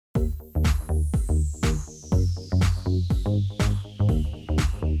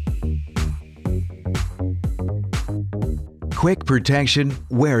quick protection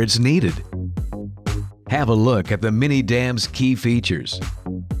where it's needed. Have a look at the MiniDam's key features.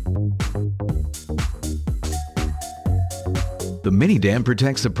 The MiniDam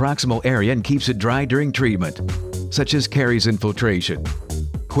protects the proximal area and keeps it dry during treatment, such as caries infiltration,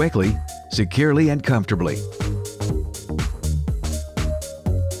 quickly, securely, and comfortably.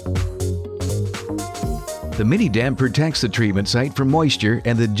 The MiniDam protects the treatment site from moisture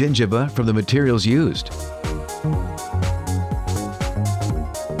and the gingiva from the materials used.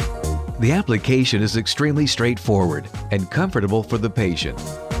 The application is extremely straightforward and comfortable for the patient.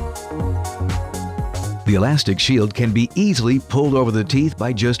 The elastic shield can be easily pulled over the teeth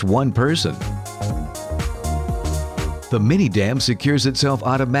by just one person. The MiniDam secures itself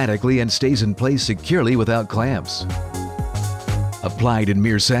automatically and stays in place securely without clamps. Applied in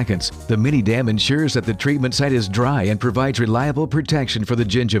mere seconds, the MiniDam ensures that the treatment site is dry and provides reliable protection for the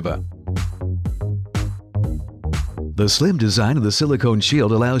gingiva. The slim design of the silicone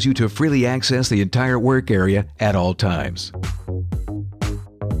shield allows you to freely access the entire work area at all times.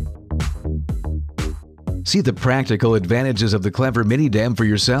 See the practical advantages of the clever MiniDam for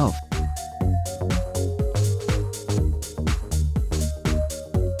yourself.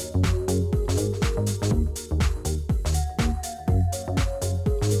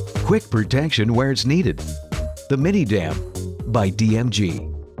 Quick protection where it's needed. The MiniDam by DMG.